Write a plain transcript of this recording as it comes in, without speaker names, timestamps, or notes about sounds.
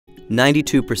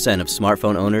92% of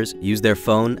smartphone owners use their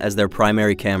phone as their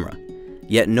primary camera.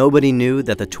 Yet nobody knew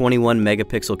that the 21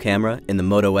 megapixel camera in the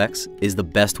Moto X is the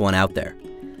best one out there.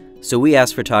 So we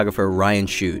asked photographer Ryan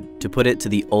Schude to put it to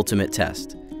the ultimate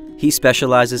test. He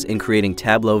specializes in creating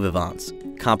tableau vivants,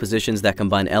 compositions that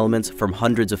combine elements from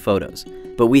hundreds of photos,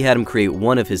 but we had him create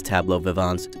one of his tableau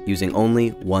vivants using only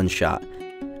one shot,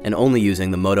 and only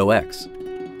using the Moto X.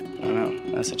 I don't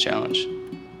know, that's a challenge.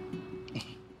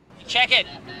 Check it.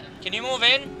 Can you move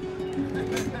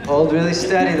in? Hold really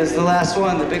steady, this is the last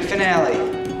one, the big finale.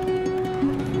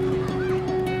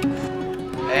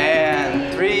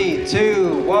 And 3,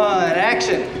 2, 1,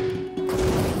 action!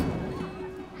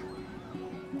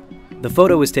 The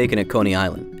photo was taken at Coney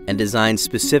Island and designed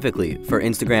specifically for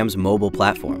Instagram's mobile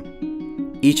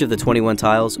platform. Each of the 21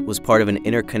 tiles was part of an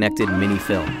interconnected mini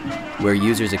film, where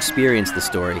users experienced the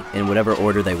story in whatever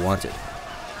order they wanted.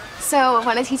 So,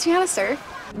 want to teach me how to surf?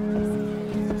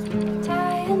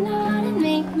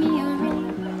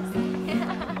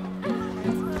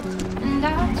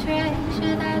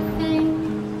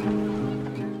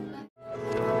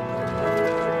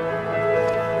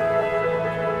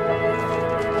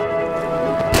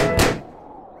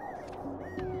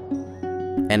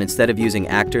 And instead of using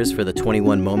actors for the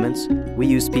 21 moments, we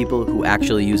used people who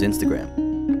actually use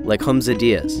Instagram, like Humza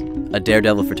Diaz, a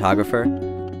daredevil photographer,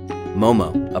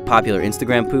 Momo, a popular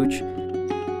Instagram pooch,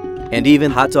 and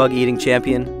even hot dog eating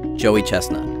champion, Joey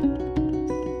Chestnut.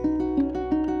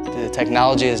 The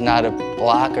technology is not a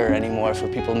blocker anymore for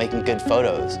people making good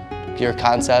photos. Your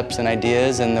concepts and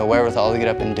ideas and the wherewithal to get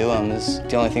up and do them is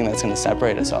the only thing that's going to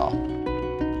separate us all.